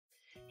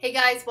Hey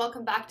guys,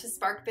 welcome back to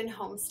Sparkbin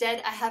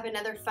Homestead. I have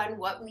another fun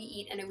what we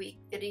eat in a week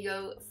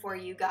video for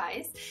you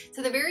guys.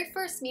 So the very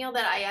first meal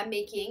that I am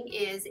making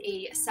is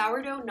a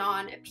sourdough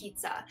naan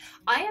pizza.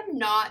 I am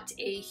not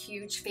a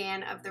huge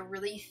fan of the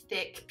really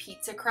thick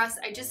pizza crust.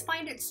 I just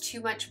find it's too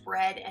much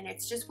bread and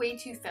it's just way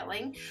too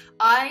filling.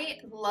 I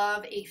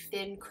love a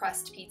thin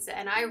crust pizza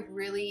and I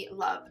really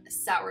love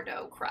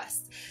sourdough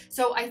crust.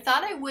 So I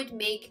thought I would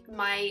make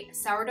my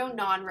sourdough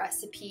naan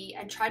recipe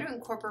and try to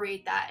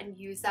incorporate that and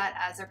use that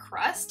as a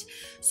crust.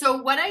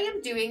 So what I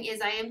am doing is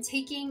I am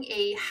taking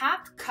a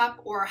half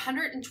cup or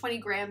 120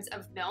 grams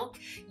of milk.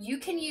 You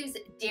can use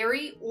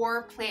dairy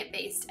or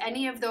plant-based.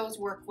 Any of those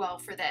work well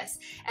for this.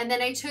 And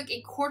then I took a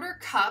quarter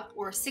cup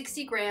or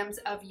 60 grams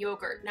of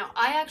yogurt. Now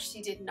I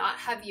actually did not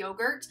have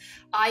yogurt.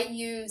 I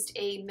used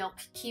a milk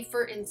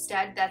kefir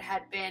instead that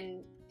had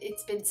been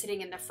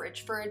sitting in the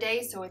fridge for a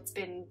day, so it's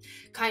been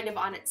kind of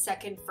on its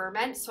second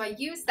ferment. So I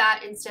use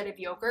that instead of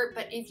yogurt,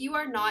 but if you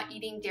are not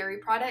eating dairy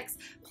products,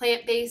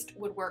 plant-based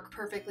would work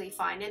perfectly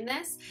fine in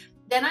this.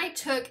 Then I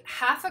took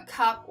half a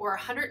cup or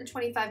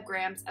 125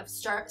 grams of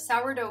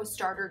sourdough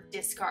starter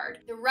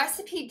discard. The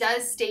recipe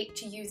does state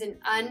to use an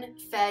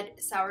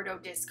unfed sourdough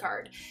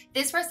discard.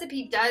 This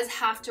recipe does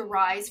have to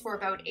rise for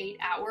about 8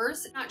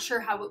 hours. Not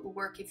sure how it will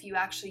work if you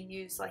actually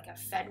use like a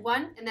fed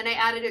one. And then I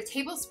added a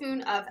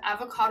tablespoon of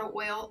avocado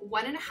oil,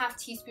 1.5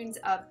 teaspoons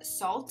of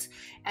salt,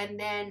 and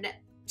then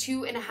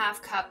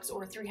 2.5 cups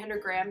or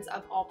 300 grams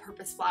of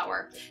all-purpose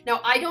flour. Now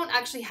I don't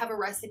actually have a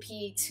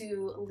recipe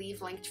to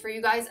leave linked for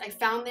you guys. I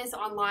found this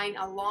online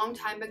a long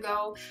time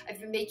ago. I've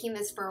been making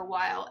this for a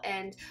while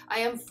and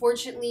I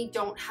unfortunately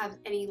don't have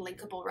any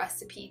linkable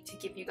recipe to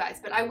give you guys,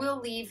 but I will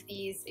leave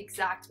these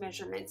exact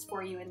measurements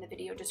for you in the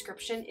video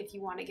description if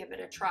you want to give it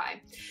a try.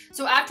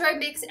 So after I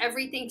mix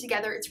everything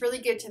together, it's really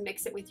good to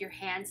mix it with your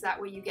hands. That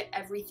way you get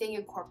everything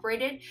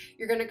incorporated.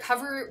 You're going to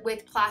cover it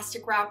with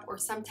plastic wrap or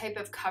some type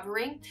of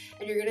covering,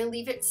 and you're going to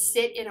leave it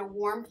sit in a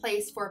warm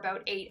place for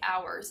about 8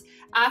 hours.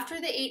 After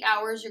the 8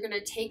 hours, you're going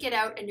to take it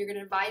out and you're going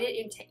to divide it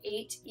into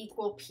 8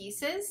 equal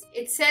pieces.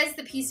 It says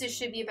the pieces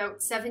should be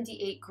about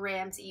 78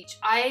 grams each.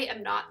 I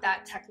am not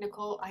that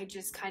technical. I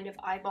just kind of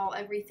eyeball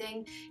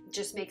everything. It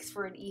just makes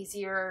for an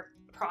easier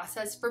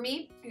process for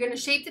me. You're going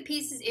to shape the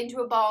pieces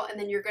into a ball and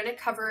then you're going to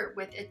cover it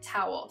with a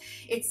towel.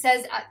 It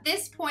says at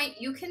this point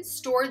you can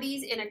store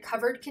these in a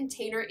covered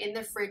container in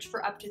the fridge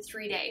for up to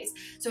 3 days.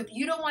 So if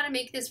you don't want to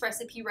make this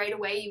recipe right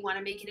away, you want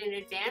to make it in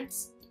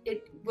advance,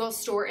 it will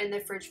store in the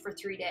fridge for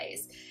 3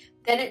 days.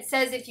 Then it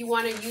says if you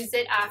want to use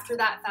it after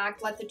that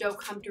fact, let the dough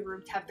come to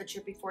room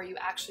temperature before you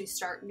actually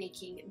start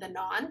making the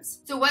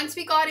naans. So once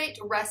we got it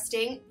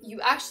resting, you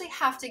actually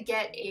have to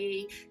get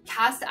a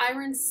cast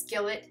iron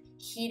skillet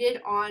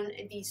heated on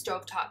the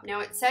stovetop. Now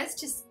it says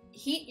to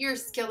heat your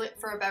skillet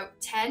for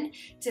about 10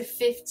 to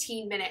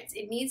 15 minutes.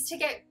 It needs to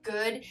get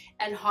good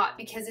and hot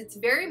because it's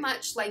very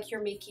much like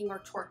you're making a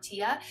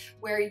tortilla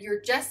where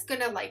you're just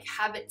gonna like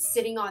have it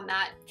sitting on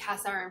that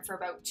cast iron for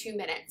about 2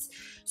 minutes.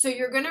 So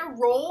you're gonna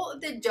roll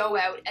the dough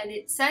out and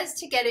it says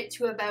to get it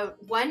to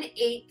about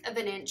 1/8 of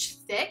an inch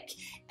thick,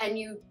 and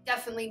you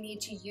definitely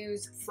need to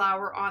use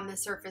flour on the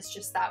surface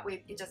just that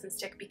way it doesn't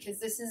stick because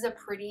this is a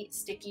pretty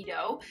sticky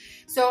dough.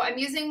 So I'm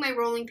using my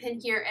rolling pin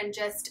here and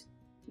just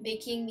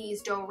making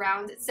these dough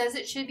rounds. It says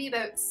it should be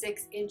about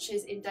 6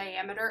 inches in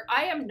diameter.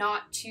 I am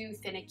not too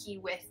finicky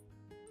with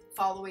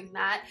following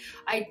that.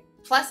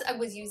 Plus I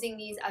was using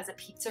these as a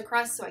pizza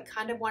crust, so I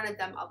kind of wanted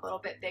them a little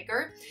bit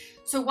bigger.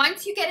 So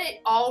once you get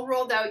it all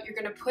rolled out, you're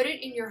gonna put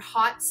it in your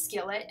hot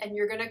skillet and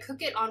you're gonna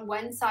cook it on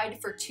one side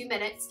for 2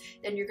 minutes.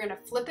 Then you're gonna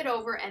flip it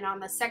over and on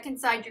the second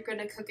side, you're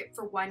gonna cook it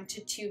for 1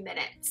 to 2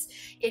 minutes.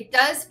 It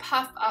does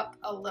puff up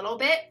a little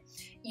bit.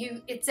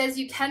 It says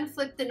you can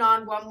flip the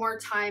naan one more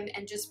time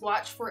and just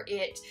watch for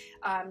it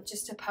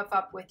just to puff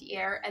up with the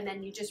air, and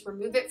then you just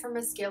remove it from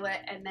a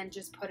skillet and then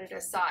just put it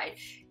aside.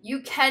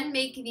 You can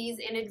make these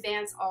in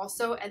advance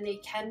also, and they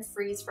can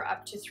freeze for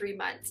up to 3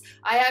 months.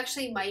 I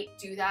actually might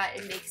do that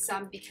and make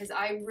some because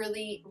I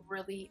really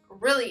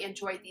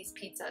enjoyed these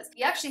pizzas.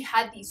 We actually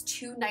had these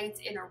 2 nights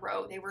in a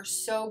row. They were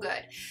so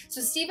good. So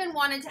Steven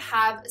wanted to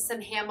have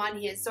some ham on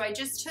his, so I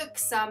just took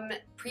some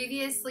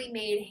previously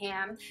made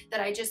ham that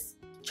I just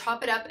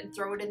chop it up and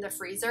throw it in the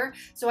freezer.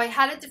 So I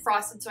had it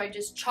defrosted, so I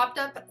just chopped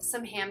up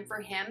some ham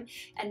for him,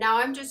 and now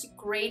I'm just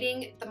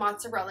grating the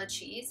mozzarella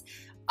cheese.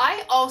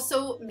 I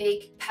also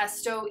make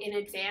pesto in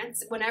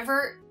advance.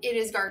 Whenever it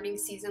is gardening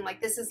season,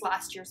 like this is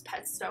last year's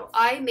pesto,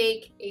 I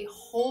make a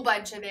whole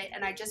bunch of it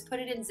and I just put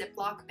it in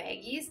Ziploc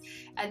baggies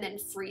and then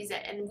freeze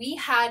it. And we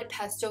had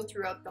pesto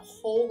throughout the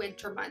whole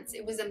winter months.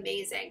 It was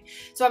amazing.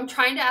 So I'm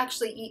trying to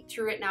actually eat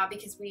through it now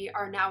because we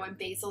are now in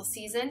basil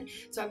season.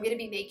 So I'm going to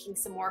be making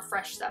some more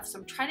fresh stuff. So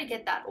I'm trying to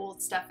get that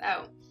old stuff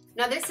out.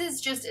 Now this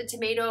is just a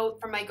tomato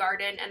from my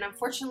garden, and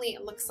unfortunately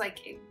it looks like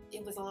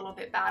it was a little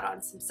bit bad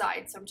on some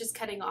sides, so I'm just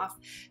cutting off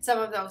some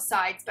of those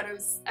sides. But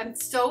I'm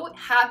so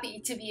happy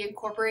to be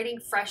incorporating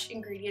fresh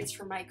ingredients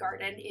from my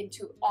garden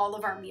into all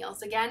of our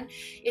meals again.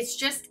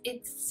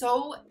 It's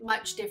so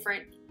much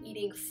different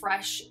eating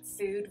fresh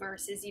food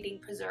versus eating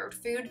preserved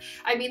food.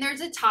 I mean,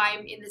 there's a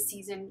time in the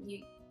season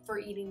for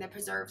eating the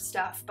preserved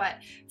stuff, but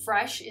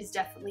fresh is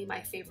definitely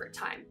my favorite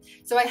time.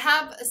 So I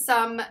have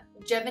some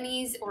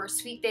Javanese or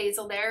sweet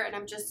basil there, and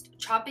I'm just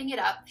chopping it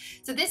up.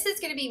 So this is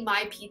going to be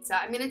my pizza.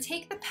 I'm going to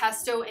take the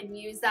pesto and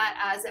use that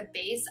as a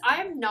base.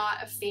 I'm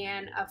not a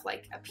fan of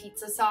like a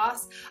pizza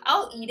sauce.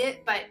 I'll eat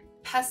it, but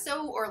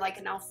pesto or like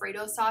an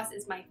Alfredo sauce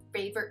is my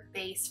favorite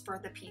base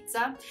for the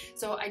pizza.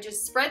 So I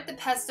just spread the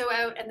pesto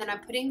out, and then I'm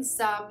putting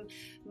some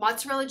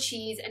mozzarella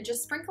cheese and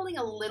just sprinkling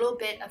a little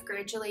bit of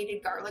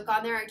granulated garlic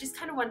on there. I just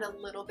kind of wanted a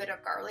little bit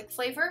of garlic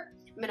flavor.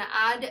 I'm gonna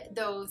add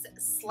those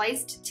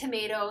sliced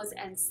tomatoes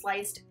and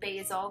sliced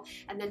basil,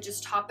 and then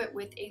just top it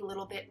with a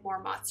little bit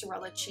more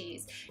mozzarella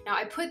cheese. Now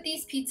I put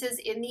these pizzas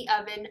in the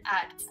oven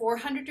at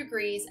 400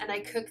 degrees and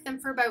I cooked them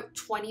for about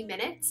 20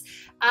 minutes.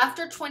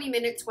 After 20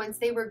 minutes, once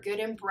they were good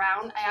and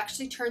brown, I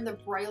actually turned the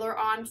broiler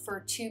on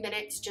for 2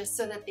 minutes just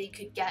so that they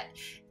could get,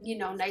 you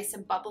know, nice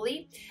and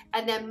bubbly.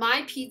 And then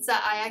my pizza,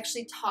 I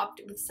actually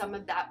topped with some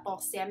of that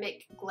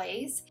balsamic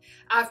glaze.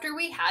 After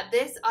we had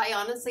this, I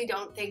honestly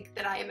don't think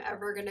that I am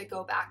ever gonna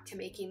go back to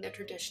making the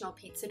traditional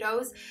pizza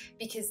doughs,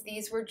 because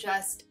these were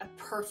just a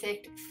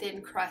perfect thin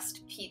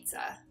crust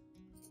pizza.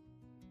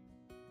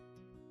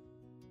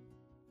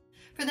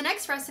 For the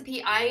next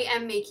recipe, I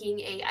am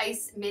making a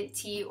iced mint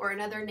tea, or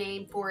another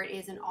name for it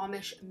is an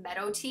Amish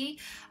meadow tea.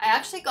 I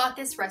actually got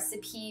this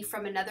recipe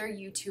from another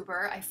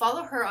YouTuber. I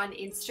follow her on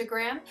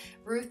Instagram,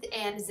 Ruth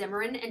Ann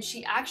Zimmerman, and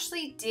she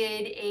actually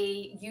did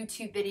a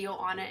YouTube video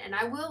on it, and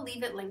I will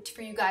leave it linked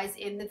for you guys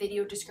in the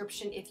video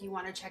description if you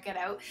want to check it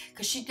out,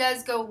 because she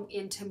does go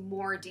into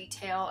more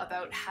detail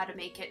about how to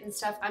make it and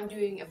stuff. I'm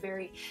doing a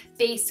very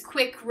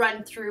quick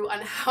run through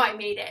on how I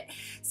made it.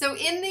 So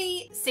in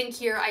the sink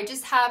here, I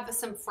just have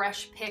some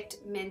fresh picked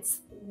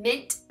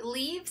mint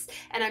leaves,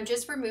 and I'm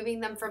just removing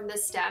them from the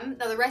stem.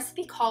 Now the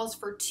recipe calls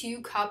for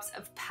 2 cups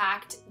of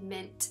packed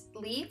mint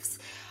leaves.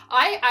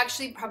 I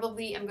actually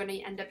probably am going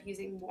to end up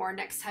using more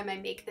next time I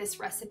make this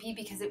recipe,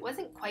 because it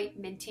wasn't quite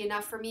minty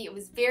enough for me. It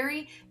was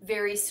very,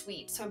 very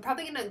sweet. So I'm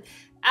probably going to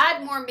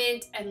add more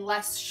mint and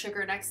less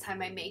sugar next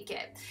time I make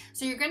it.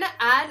 So you're going to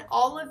add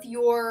all of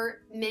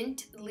your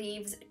mint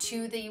leaves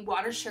to the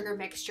water sugar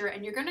mixture,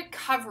 and you're going to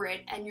cover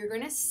it and you're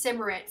going to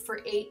simmer it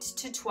for 8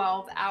 to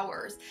 12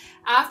 hours.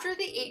 After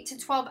the 8 to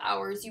 12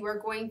 hours, you are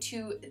going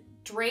to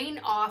drain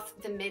off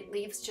the mint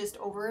leaves just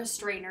over a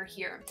strainer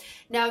here.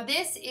 Now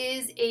this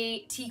is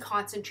a tea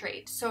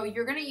concentrate, so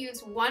you're going to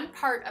use 1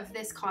 part of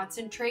this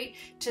concentrate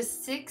to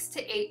 6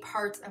 to 8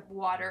 parts of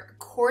water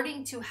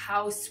according to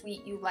how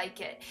sweet you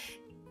like it.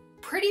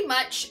 Pretty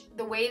much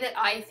the way that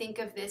I think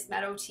of this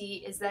meadow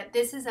tea is that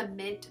this is a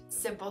mint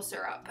simple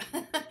syrup.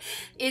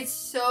 It's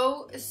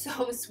so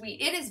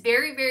sweet. It is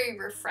very, very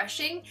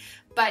refreshing,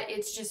 but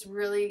it's just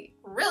really,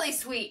 really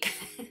sweet.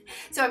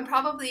 So I'm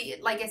probably,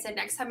 like I said,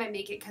 next time I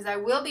make it, because I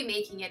will be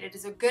making it, it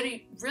is a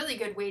really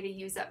good way to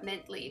use up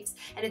mint leaves,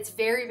 and it's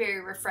very,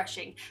 very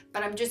refreshing,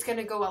 but I'm just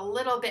gonna go a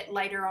little bit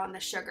lighter on the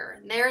sugar.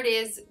 And there it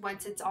is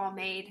once it's all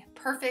made.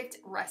 Perfect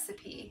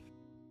recipe.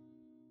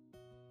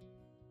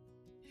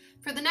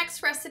 For the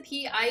next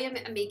recipe, I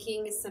am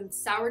making some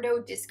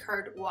sourdough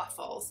discard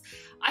waffles.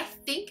 I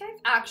think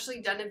I've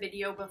actually done a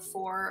video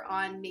before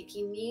on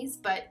making these,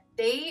 but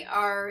they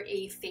are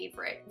a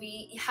favorite.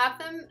 We have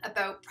them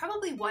about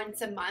probably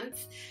once a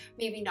month,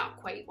 maybe not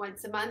quite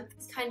once a month.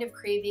 It's kind of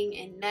craving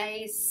a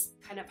nice,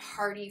 kind of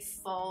hearty,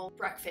 full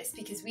breakfast,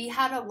 because we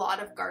had a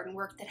lot of garden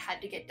work that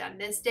had to get done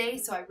this day,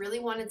 so I really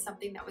wanted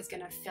something that was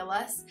gonna fill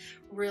us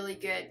really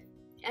good.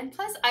 And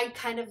plus, I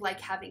kind of like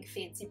having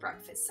fancy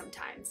breakfast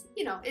sometimes.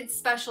 You know, it's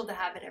special to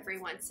have it every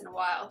once in a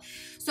while.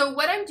 So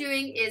what I'm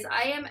doing is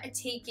I am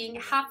taking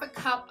 ½ a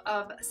cup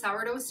of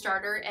sourdough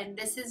starter, and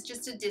this is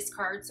just a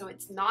discard, so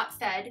it's not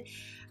fed.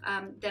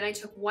 Then I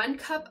took 1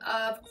 cup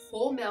of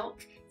whole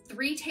milk,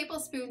 3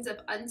 tablespoons of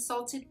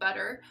unsalted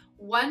butter,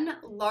 1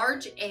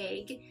 large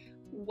egg,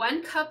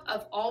 1 cup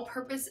of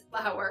all-purpose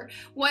flour,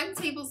 1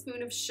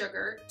 tablespoon of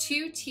sugar,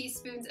 2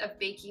 teaspoons of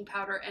baking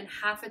powder, and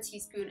 ½ a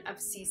teaspoon of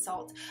sea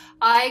salt.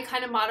 I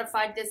kind of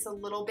modified this a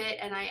little bit,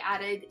 and I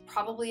added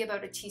probably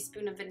about a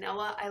teaspoon of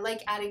vanilla. I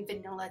like adding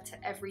vanilla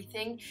to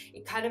everything.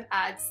 It kind of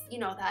adds, you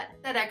know,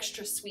 that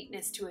extra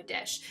sweetness to a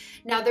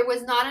dish. Now there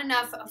was not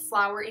enough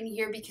flour in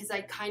here because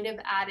I kind of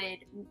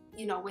added,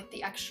 you know, with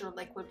the extra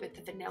liquid with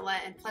the vanilla,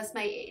 and plus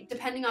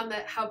depending on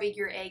how big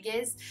your egg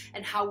is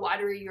and how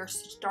watery your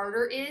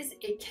starter is,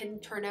 it can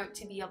turn out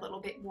to be a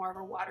little bit more of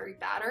a watery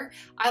batter.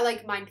 I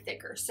like mine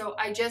thicker, so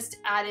I just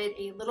added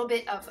a little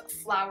bit of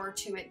flour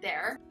to it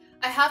there.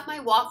 I have my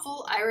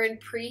waffle iron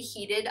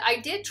preheated. I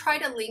did try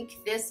to link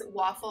this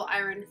waffle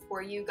iron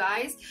for you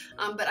guys,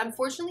 but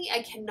unfortunately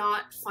I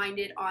cannot find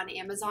it on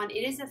Amazon.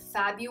 It is a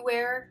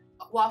Fabuware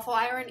waffle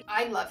iron.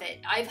 I love it.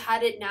 I've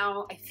had it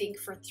now, I think,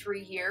 for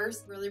 3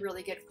 years. Really,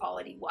 really good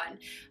quality one.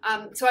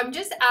 So I'm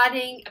just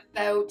adding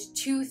about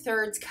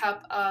 2/3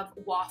 cup of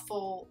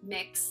waffle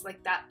mix,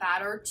 like that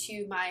batter,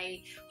 to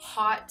my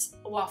hot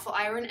waffle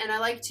iron. And I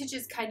like to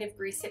just kind of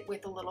grease it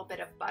with a little bit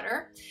of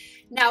butter.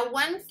 Now,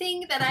 one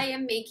thing that I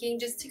am making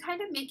just to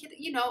kind of make it,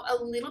 you know, a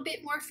little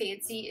bit more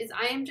fancy is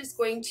I am just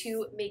going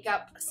to make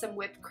up some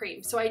whipped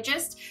cream. So I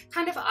just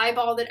kind of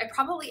eyeballed it. I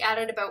probably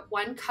added about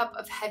 1 cup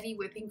of heavy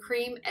whipping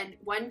cream and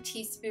 1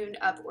 teaspoon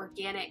of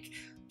organic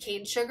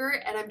cane sugar,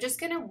 and I'm just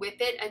gonna whip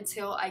it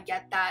until I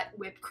get that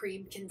whipped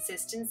cream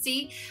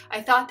consistency.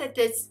 I thought that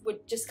this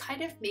would just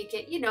kind of make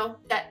it, you know,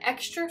 that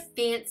extra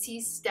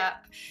fancy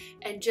step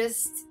and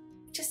just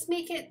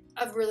make it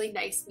a really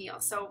nice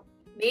meal. So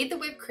made the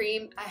whipped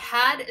cream. I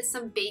had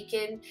some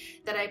bacon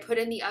that I put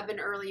in the oven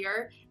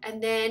earlier,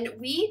 and then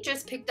we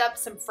just picked up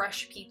some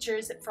fresh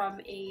peaches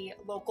from a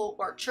local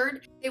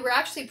orchard. They were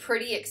actually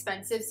pretty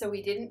expensive, so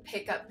we didn't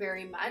pick up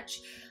very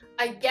much.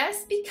 I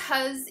guess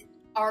because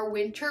our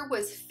winter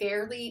was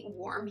fairly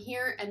warm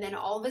here, and then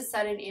all of a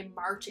sudden in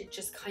March it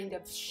just kind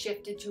of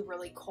shifted to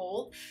really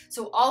cold.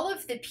 So all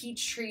of the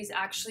peach trees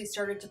actually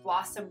started to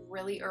blossom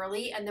really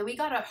early, and then we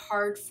got a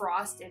hard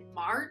frost in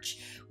March,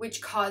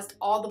 which caused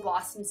all the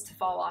blossoms to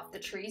fall off the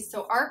trees.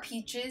 So our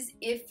peaches,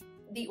 if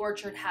the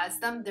orchard has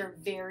them, they're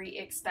very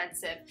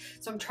expensive.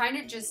 So I'm trying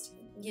to just,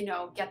 you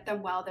know, get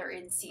them while they're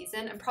in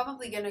season. I'm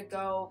probably gonna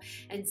go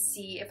and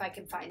see if I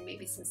can find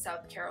maybe some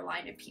South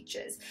Carolina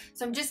peaches.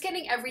 So I'm just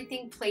getting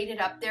everything plated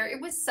up there. It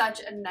was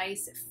such a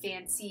nice,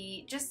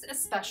 fancy, just a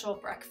special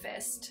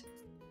breakfast.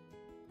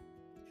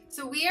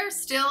 So we are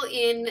still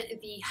in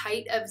the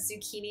height of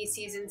zucchini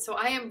season, so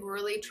I am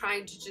really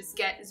trying to just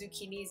get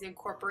zucchinis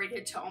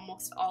incorporated to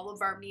almost all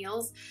of our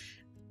meals.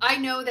 I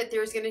know that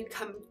there's gonna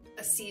come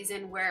a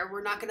season where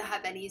we're not gonna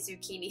have any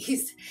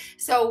zucchinis.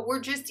 So we're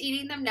just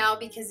eating them now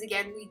because,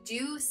 again, we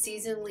do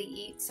seasonally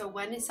eat. So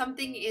when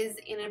something is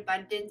in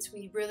abundance,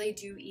 we really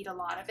do eat a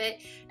lot of it.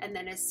 And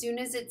then as soon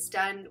as it's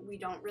done, we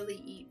don't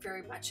really eat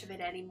very much of it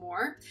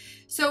anymore.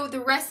 So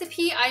the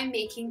recipe I'm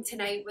making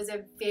tonight was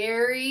a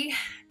very,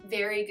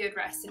 very good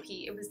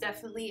recipe. It was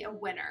definitely a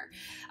winner.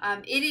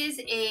 It is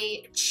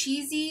a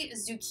cheesy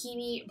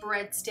zucchini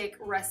breadstick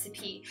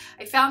recipe.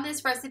 I found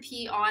this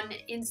recipe on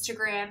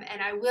Instagram,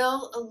 and I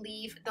will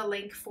leave the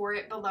link for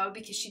it below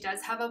because she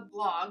does have a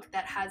blog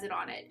that has it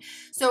on it.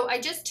 So I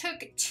just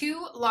took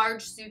 2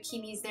 large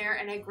zucchinis there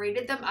and I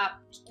grated them up.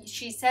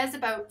 She says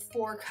about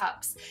 4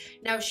 cups.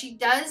 Now, she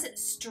does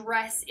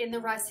stress in the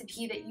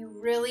recipe that you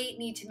really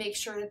need to make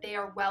sure that they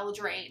are well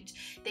drained.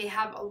 They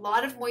have a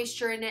lot of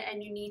moisture in it,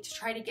 and you need to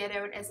try to get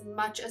out as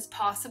much as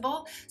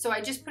possible. So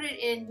I just put it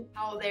in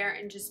all there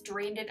and just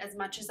drained it as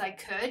much as I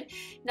could.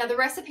 Now, the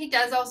recipe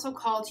does also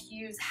call to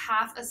use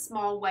half a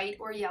small white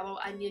or yellow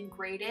onion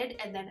grated,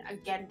 and then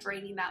again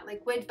draining that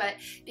liquid. But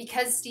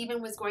because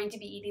Stephen was going to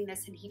be eating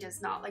this and he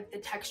does not like the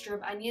texture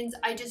of onions,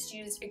 I just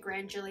used a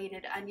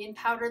granulated onion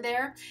powder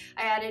there.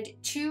 I added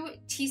 2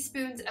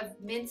 teaspoons of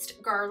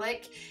minced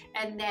garlic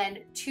and then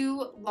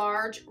 2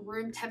 large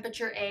room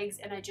temperature eggs,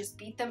 and I just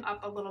beat them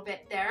up a little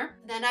bit there.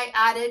 Then I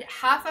added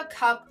half a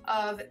cup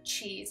of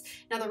cheese.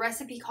 Now, the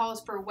recipe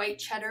calls for white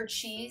cheddar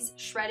cheese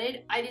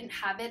shredded. I didn't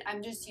have it.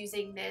 I'm just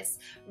using this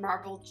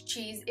marbled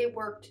cheese. It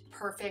worked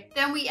perfect.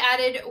 Then we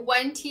added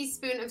 1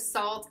 teaspoon of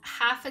salt,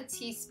 half a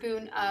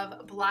teaspoon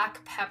of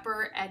black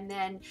pepper, and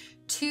then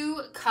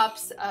 2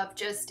 cups of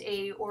just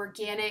a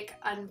organic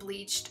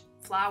unbleached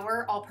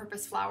flour,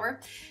 all-purpose flour.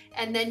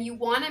 And then you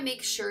want to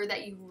make sure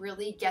that you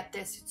really get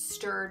this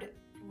stirred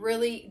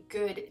really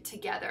good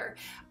together.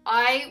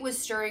 I was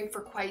stirring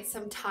for quite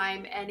some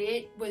time and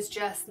it was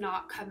just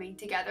not coming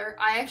together.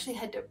 I actually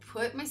had to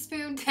put my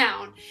spoon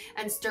down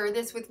and stir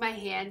this with my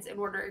hands in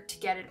order to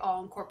get it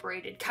all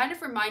incorporated. Kind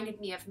of reminded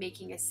me of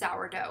making a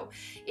sourdough.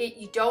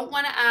 You don't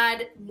want to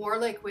add more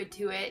liquid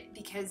to it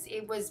because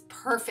it was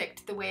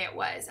perfect the way it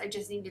was. I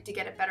just needed to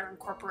get it better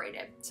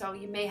incorporated. So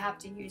you may have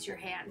to use your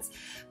hands.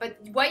 But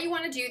what you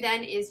want to do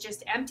then is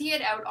just empty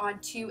it out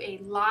onto a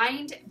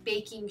lined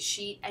baking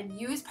sheet and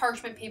use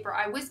parchment paper.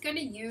 I was going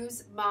to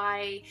use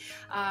my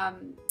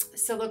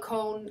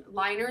silicone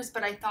liners,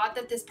 but I thought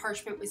that this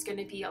parchment was going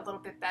to be a little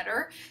bit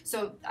better.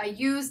 So I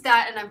used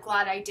that and I'm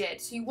glad I did.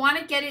 So you want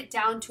to get it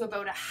down to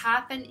about a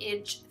 ½ an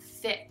inch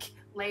thick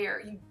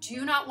layer. You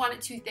do not want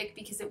it too thick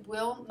because it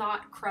will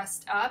not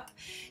crust up.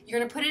 You're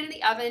going to put it in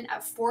the oven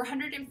at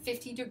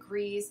 450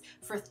 degrees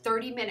for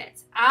 30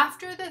 minutes.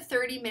 After the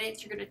 30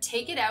 minutes, you're going to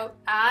take it out,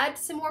 add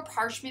some more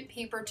parchment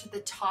paper to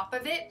the top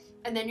of it,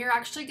 and then you're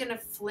actually going to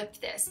flip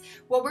this.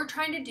 What we're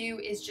trying to do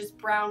is just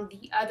brown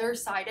the other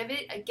side of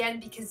it.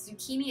 Again, because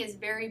zucchini is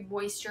very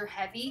moisture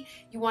heavy,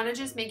 you want to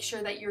just make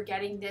sure that you're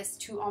getting this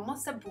to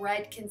almost a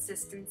bread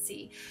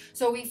consistency.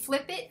 So we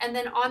flip it, and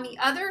then on the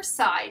other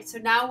side, so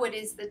now what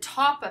is the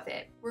top of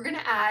it, we're going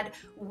to add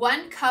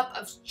 1 cup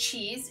of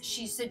cheese.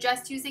 She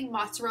suggests using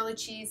mozzarella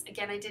cheese.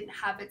 Again, I didn't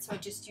have it, so I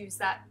just used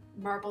that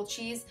marble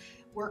cheese.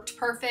 Worked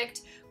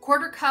perfect.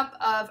 1/4 cup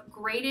of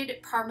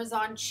grated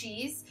Parmesan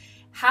cheese.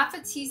 half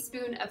a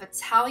teaspoon of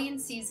Italian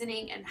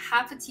seasoning, and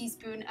half a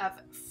teaspoon of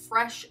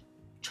fresh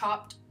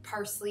chopped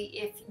parsley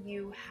if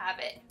you have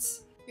it.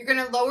 You're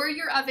gonna lower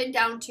your oven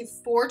down to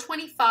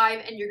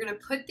 425 and you're gonna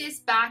put this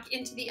back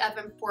into the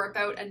oven for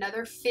about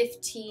another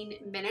 15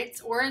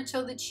 minutes or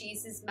until the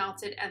cheese is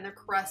melted and the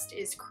crust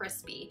is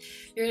crispy.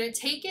 You're gonna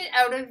take it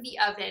out of the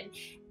oven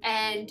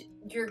and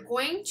you're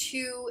going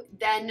to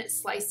then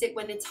slice it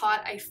when it's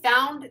hot. I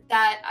found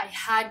that I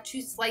had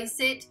to slice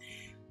it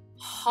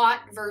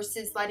hot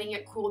versus letting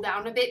it cool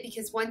down a bit,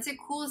 because once it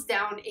cools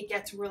down, it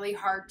gets really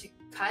hard to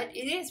cut.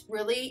 It is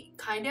really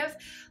kind of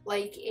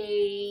like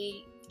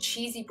a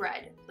cheesy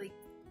bread, like,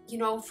 you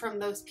know, from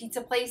those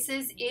pizza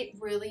places. It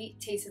really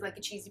tasted like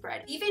a cheesy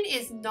bread. Even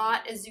is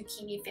not a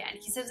zucchini fan.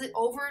 He says it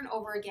over and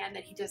over again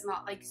that he does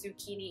not like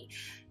zucchini.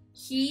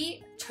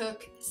 He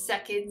took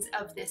seconds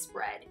of this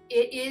bread.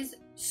 It is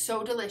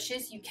so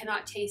delicious. You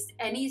cannot taste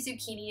any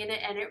zucchini in it,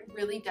 and it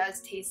really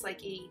does taste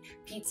like a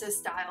pizza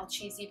style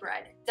cheesy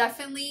bread.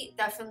 Definitely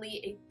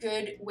a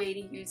good way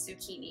to use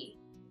zucchini.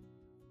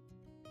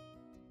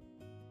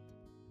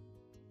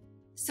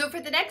 So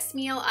for the next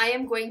meal, I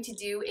am going to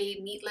do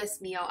a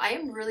meatless meal. I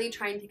am really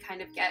trying to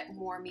kind of get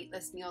more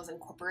meatless meals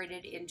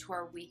incorporated into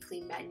our weekly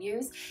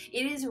menus.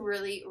 It is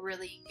really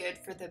good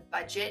for the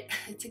budget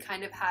to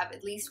kind of have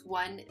at least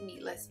one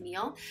meatless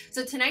meal.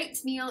 So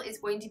tonight's meal is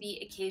going to be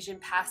a Cajun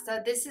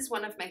pasta. This is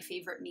one of my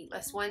favorite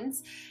meatless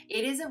ones.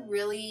 It is a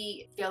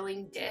really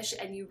filling dish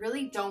and you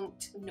really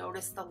don't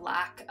notice the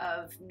lack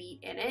of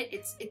meat in it.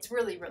 It's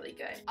really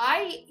good.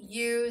 I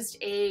used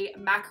a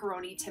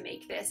macaroni to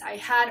make this. I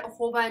had a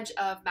whole bunch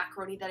of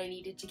macaroni that I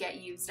needed to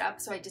get used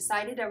up, so I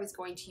decided I was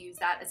going to use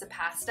that as a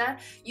pasta.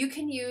 You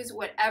can use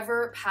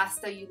whatever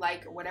pasta you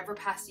like or whatever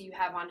pasta you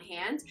have on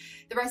hand.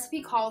 The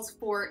recipe calls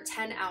for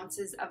 10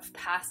 ounces of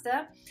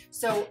pasta,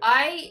 so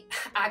I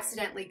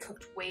accidentally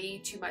cooked way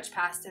too much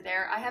pasta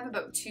there. I have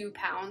about 2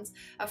 pounds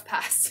of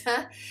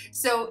pasta,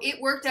 so it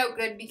worked out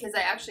good because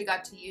I actually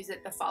got to use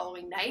it the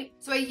following night.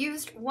 So I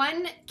used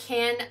 1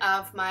 can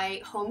of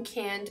my home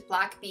canned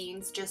black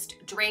beans,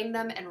 just drained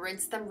them and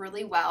rinsed them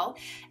really well,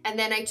 and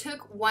then I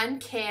took 1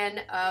 can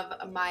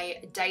of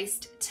my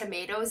diced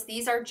tomatoes.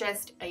 These are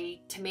just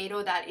a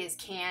tomato that is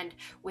canned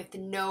with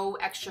no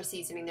extra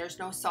seasoning. There's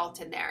no salt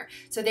in there.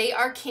 So they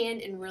are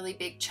canned in really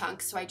big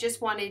chunks. So I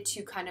just wanted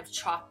to kind of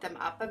chop them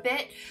up a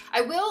bit.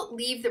 I will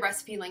leave the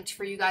recipe linked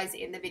for you guys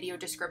in the video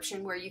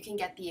description where you can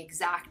get the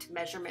exact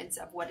measurements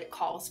of what it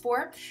calls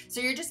for. So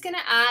you're just gonna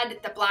add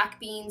the black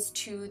beans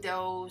to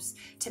those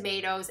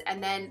tomatoes,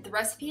 and then the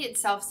recipe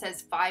itself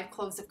says 5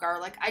 cloves of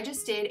garlic. I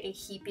just did a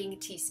heaping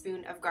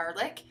teaspoon of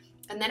garlic.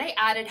 And then I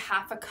added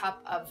half a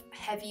cup of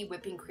heavy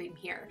whipping cream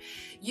here.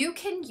 You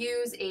can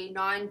use a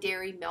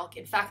non-dairy milk.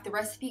 In fact, the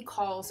recipe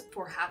calls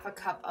for half a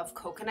cup of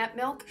coconut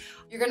milk.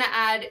 You're gonna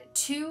add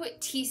 2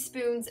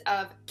 teaspoons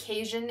of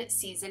Cajun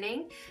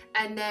seasoning,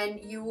 and then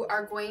you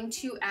are going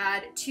to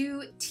add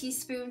 2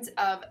 teaspoons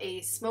of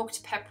a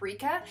smoked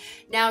paprika.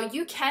 Now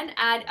you can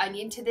add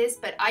onion to this,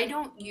 but I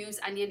don't use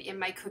onion in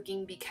my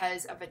cooking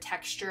because of a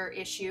texture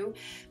issue.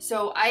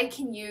 So I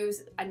can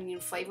use onion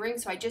flavoring.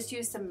 So I just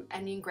use some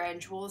onion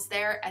granules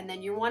there. And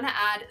then you want to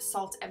add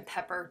salt and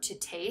pepper to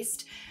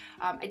taste.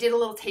 I did a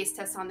little taste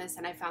test on this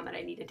and I found that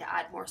I needed to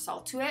add more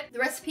salt to it. The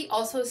recipe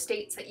also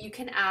states that you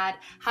can add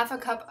half a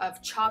cup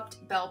of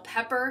chopped bell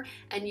pepper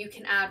and you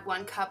can add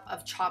 1 cup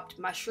of chopped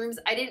mushrooms.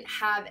 I didn't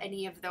have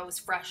any of those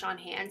fresh on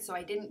hand, so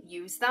I didn't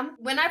use them.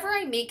 Whenever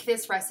I make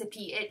this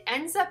recipe, it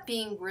ends up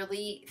being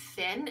really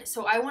thin,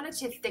 so I wanted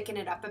to thicken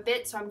it up a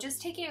bit. So I'm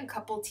just taking a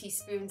couple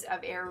teaspoons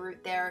of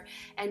arrowroot there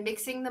and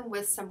mixing them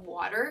with some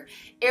water.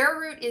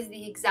 Arrowroot is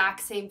the exact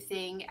same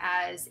thing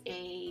as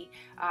a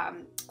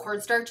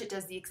cornstarch. It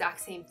does the exact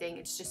same thing.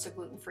 It's just a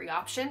gluten-free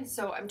option.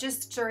 So I'm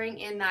just stirring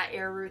in that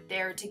arrowroot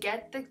there to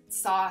get the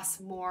sauce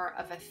more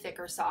of a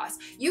thicker sauce.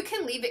 You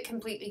can leave it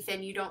completely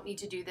thin. You don't need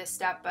to do this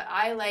step, but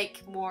I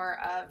like more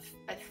of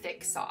a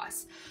thick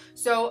sauce.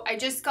 So I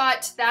just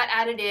got that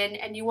added in,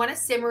 and you want to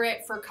simmer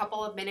it for a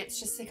couple of minutes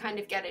just to kind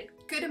of get it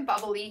good and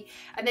bubbly,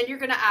 and then you're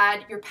going to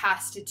add your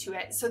pasta to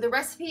it. So the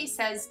recipe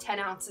says 10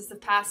 ounces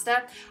of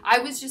pasta. I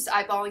was just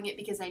eyeballing it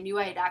because I knew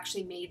I had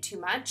actually made too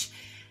much.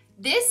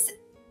 This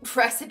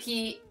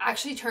recipe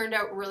actually turned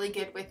out really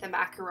good with the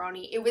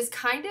macaroni. It was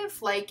kind of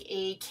like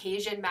a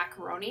Cajun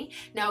macaroni.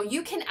 Now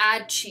you can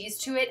add cheese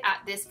to it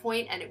at this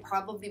point and it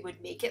probably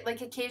would make it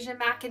like a Cajun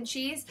mac and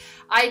cheese.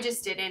 I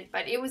just didn't,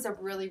 but it was a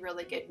really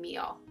good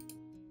meal.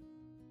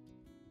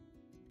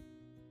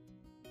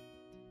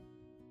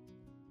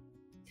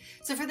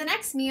 So for the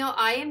next meal,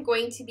 I am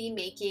going to be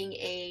making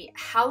a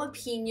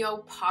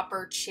jalapeno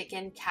popper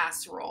chicken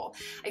casserole.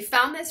 I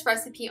found this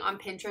recipe on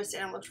Pinterest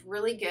and it looked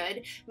really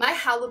good. My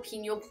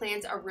jalapeno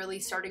plants are really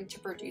starting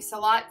to produce a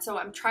lot, so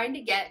I'm trying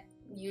to get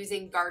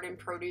using garden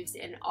produce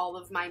in all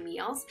of my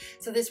meals.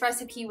 So this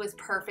recipe was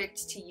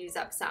perfect to use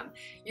up some.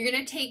 You're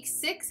gonna take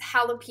 6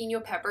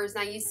 jalapeno peppers.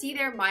 Now you see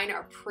there, mine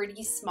are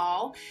pretty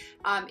small.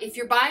 If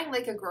you're buying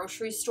like a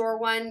grocery store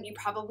one, you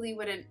probably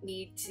wouldn't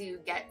need to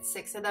get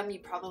 6 of them. You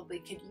probably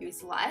could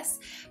use less.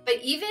 But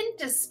even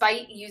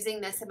despite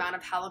using this amount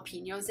of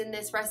jalapenos in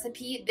this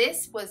recipe,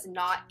 this was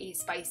not a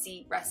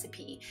spicy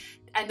recipe.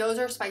 And those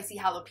are spicy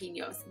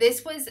jalapenos.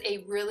 This was a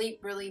really,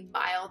 really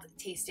mild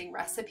tasting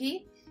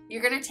recipe.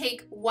 You're gonna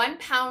take 1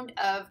 pound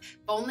of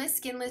boneless,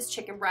 skinless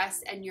chicken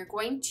breasts, and you're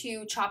going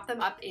to chop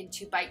them up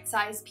into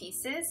bite-sized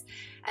pieces.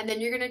 And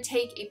then you're gonna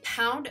take a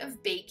pound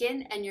of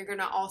bacon, and you're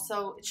gonna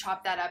also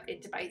chop that up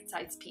into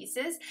bite-sized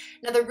pieces.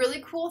 Now, the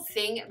really cool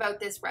thing about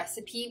this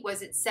recipe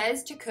was it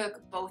says to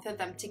cook both of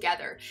them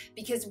together,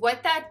 because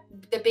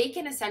the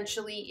bacon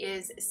essentially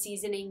is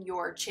seasoning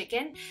your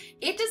chicken.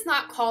 It does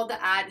not call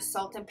to add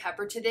salt and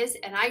pepper to this,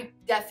 and I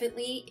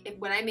definitely,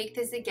 when I make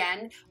this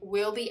again,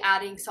 will be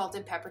adding salt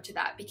and pepper to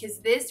that, because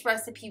this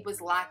recipe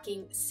was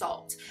lacking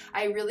salt.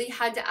 I really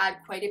had to add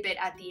quite a bit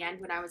at the end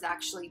when I was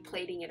actually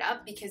plating it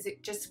up, because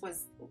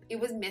it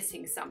was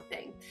missing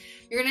something.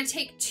 You're gonna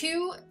take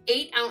 2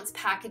 8-ounce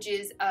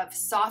packages of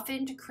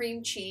softened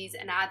cream cheese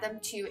and add them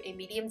to a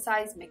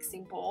medium-sized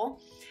mixing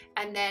bowl.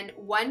 And then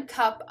 1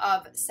 cup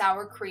of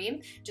sour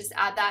cream, just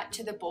add that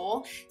to the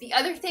bowl. The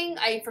other thing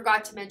I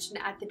forgot to mention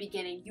at the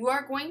beginning, you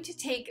are going to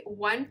take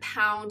 1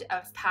 pound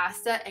of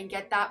pasta and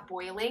get that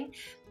boiling.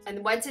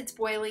 And once it's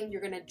boiling,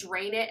 you're gonna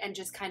drain it and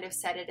just kind of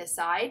set it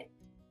aside.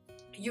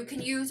 You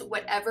can use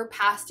whatever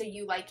pasta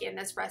you like in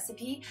this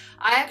recipe.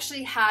 I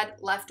actually had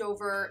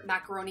leftover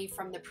macaroni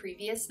from the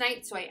previous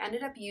night, so I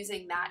ended up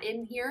using that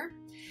in here.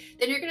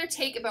 Then you're gonna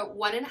take about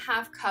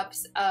 1.5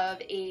 cups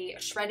of a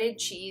shredded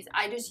cheese.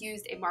 I just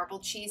used a marble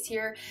cheese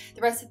here.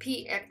 The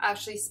recipe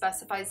actually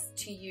specifies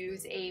to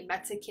use a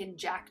Mexican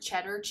Jack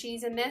cheddar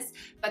cheese in this,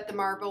 but the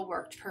marble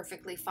worked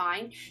perfectly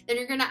fine. Then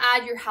you're gonna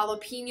add your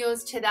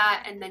jalapenos to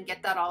that and then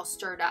get that all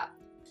stirred up.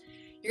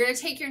 You're gonna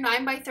take your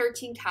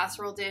 9x13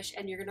 casserole dish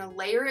and you're gonna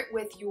layer it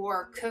with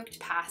your cooked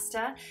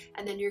pasta,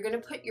 and then you're gonna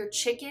put your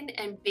chicken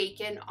and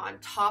bacon on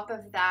top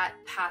of that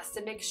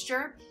pasta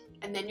mixture.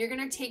 And then you're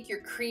gonna take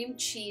your cream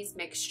cheese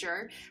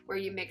mixture where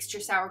you mixed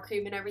your sour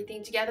cream and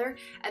everything together,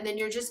 and then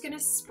you're just gonna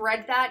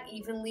spread that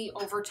evenly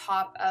over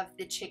top of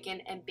the chicken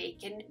and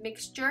bacon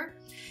mixture.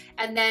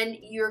 And then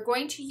you're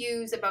going to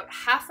use about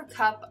 1/2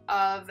 cup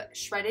of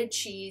shredded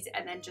cheese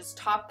and then just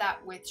top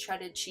that with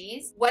shredded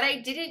cheese. What I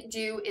didn't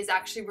do is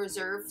actually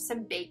reserve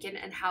some bacon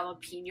and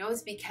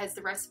jalapenos, because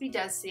the recipe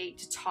does say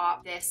to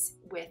top this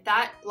with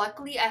that.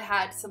 Luckily, I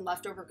had some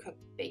leftover cooked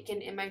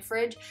bacon in my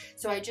fridge,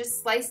 so I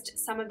just sliced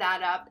some of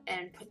that up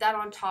and put that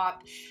on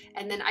top.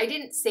 And then I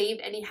didn't save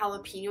any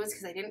jalapenos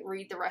because I didn't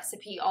read the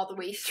recipe all the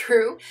way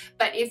through,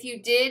 but if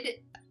you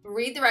did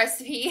read the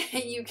recipe,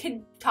 you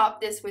can top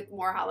this with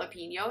more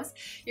jalapenos.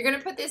 You're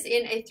gonna put this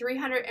in a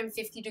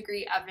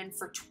 350-degree oven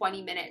for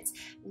 20 minutes.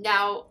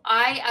 Now,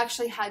 I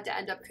actually had to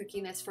end up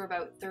cooking this for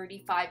about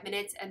 35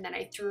 minutes, and then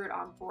I threw it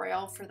on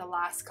broil for the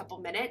last couple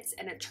minutes,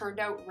 and it turned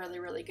out really,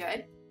 really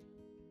good.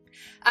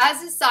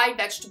 As a side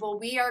vegetable,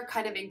 we are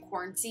kind of in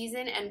corn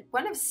season, and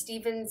one of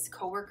Steven's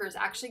coworkers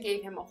actually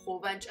gave him a whole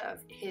bunch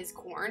of his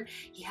corn.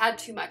 He had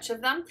too much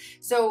of them,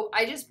 so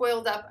I just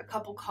boiled up a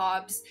couple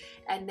cobs,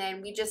 and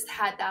then we just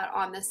had that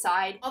on the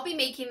side. I'll be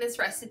making this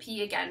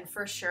recipe again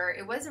for sure.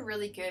 It was a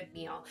really good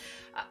meal.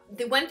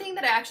 The one thing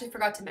that I actually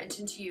forgot to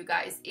mention to you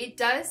guys, it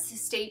does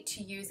state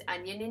to use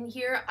onion in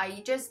here.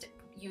 I just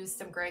use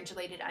some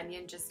granulated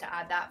onion just to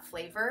add that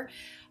flavor.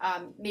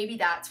 Maybe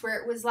that's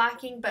where it was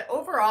lacking, but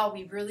overall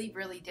we really,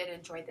 really did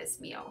enjoy this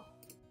meal.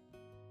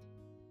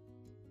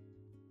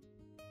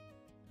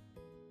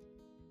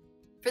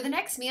 For the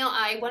next meal,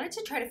 I wanted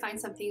to try to find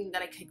something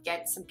that I could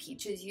get some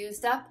peaches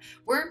used up.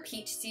 We're in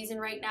peach season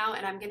right now,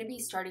 and I'm gonna be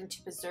starting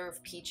to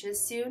preserve peaches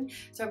soon.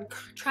 So I'm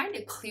trying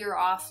to clear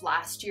off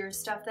last year's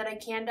stuff that I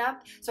canned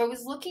up. So I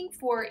was looking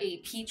for a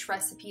peach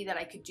recipe that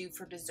I could do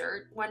for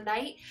dessert one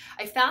night.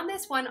 I found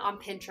this one on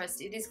Pinterest.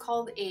 It is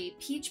called a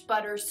peach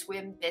butter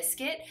swim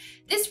biscuit.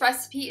 This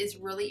recipe is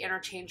really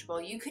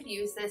interchangeable. You could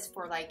use this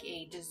for like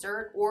a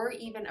dessert or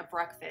even a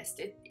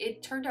breakfast.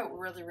 It turned out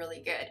really,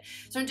 really good.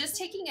 So I'm just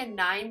taking a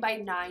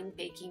 9x9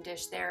 baking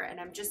dish there, and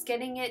I'm just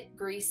getting it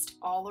greased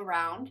all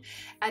around.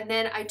 And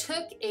then I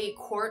took a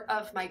quart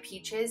of my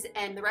peaches,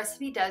 and the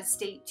recipe does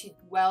state to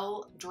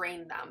well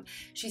drain them.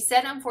 She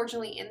said,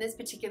 unfortunately, in this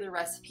particular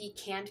recipe,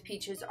 canned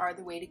peaches are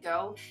the way to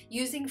go.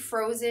 Using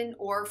frozen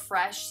or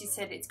fresh, she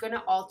said it's going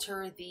to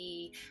alter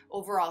the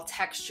overall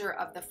texture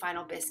of the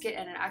final biscuit,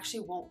 and it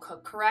actually won't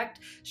cook correct.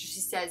 So she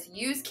says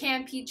use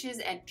canned peaches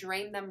and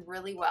drain them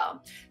really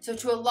well. So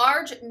to a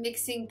large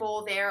mixing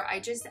bowl there,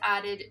 I just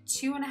added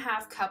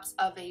 2.5 cups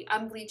of a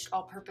unbleached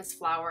all-purpose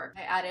flour.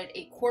 I added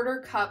a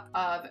 1/4 cup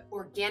of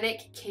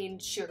organic cane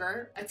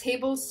sugar, a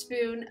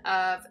tablespoon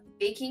of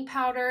baking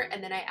powder,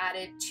 and then I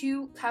added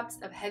 2 cups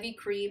of heavy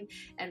cream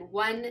and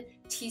 1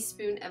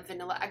 teaspoon of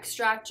vanilla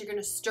extract. You're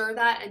gonna stir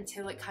that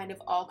until it kind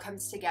of all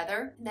comes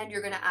together. And then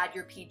you're gonna add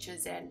your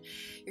peaches in.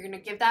 You're gonna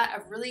give that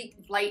a really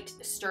light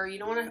stir. You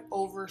don't wanna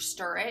over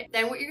stir it.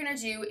 Then what you're gonna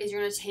do is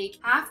you're gonna take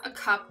half a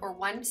cup or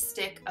 1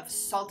 stick of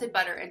salted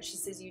butter. And she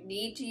says you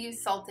need to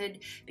use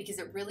salted because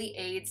it really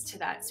aids to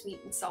that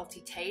sweet and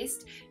salty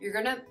taste. You're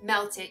gonna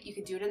melt it. You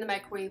could do it in the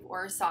microwave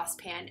or a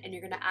saucepan, and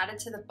you're gonna add it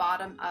to the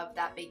bottom of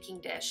that baking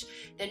dish.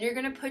 Then you're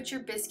gonna put your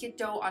biscuit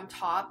dough on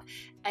top,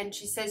 and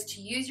she says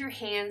to use your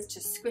hands to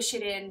squish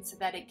it in so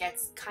that it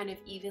gets kind of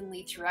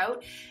evenly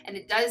throughout. And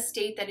it does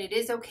state that it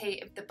is okay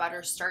if the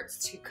butter starts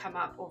to come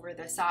up over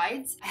the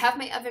sides. I have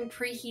my oven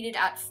preheated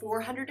at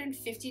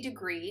 450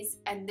 degrees,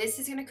 and this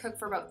is gonna cook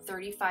for about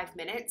 35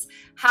 minutes.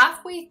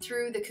 Halfway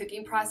through the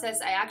cooking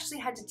process, I actually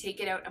had to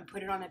take it out and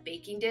put it on a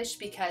baking dish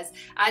because,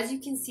 as you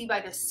can see by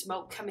the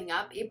smoke coming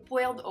up, it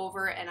boiled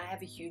over and I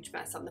have a huge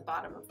mess on the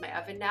bottom of my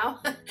oven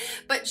now.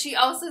 But she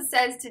also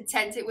says to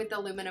tent it with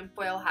aluminum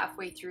foil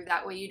halfway through,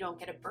 that way you don't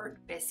get a burnt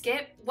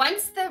biscuit.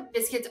 Once the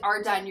biscuits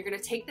are done, you're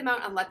gonna take them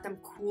out and let them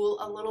cool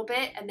a little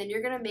bit, and then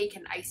you're gonna make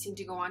an icing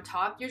to go on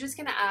top. You're just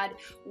gonna add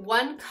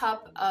 1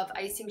 cup of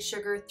icing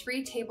sugar,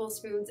 3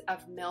 tablespoons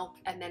of milk,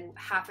 and then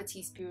half a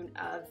teaspoon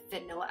of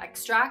vanilla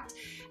extract,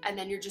 and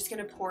then you're just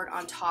gonna pour it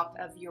on top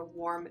of your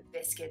warm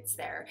biscuits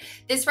there.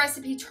 This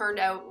recipe turned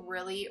out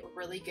really,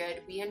 really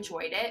good. We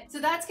enjoyed it. So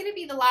that's gonna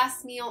be the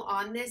last meal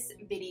on this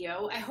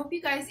video. I hope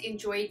you guys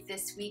enjoyed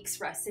this week's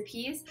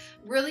recipes.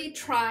 Really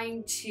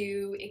trying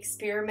to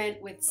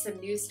experiment with some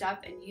new stuff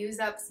and use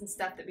up some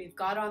stuff that we've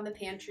got on the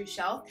pantry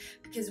shelf,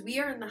 because we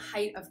are in the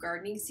height of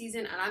gardening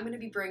season and I'm going to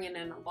be bringing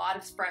in a lot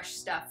of fresh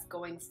stuff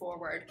going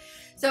forward.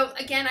 So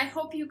again, I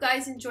hope you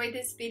guys enjoyed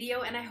this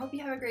video, and I hope you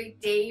have a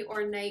great day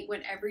or night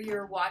whenever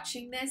you're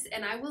watching this,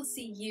 and I will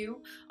see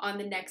you on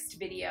the next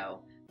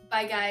video.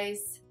 Bye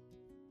guys.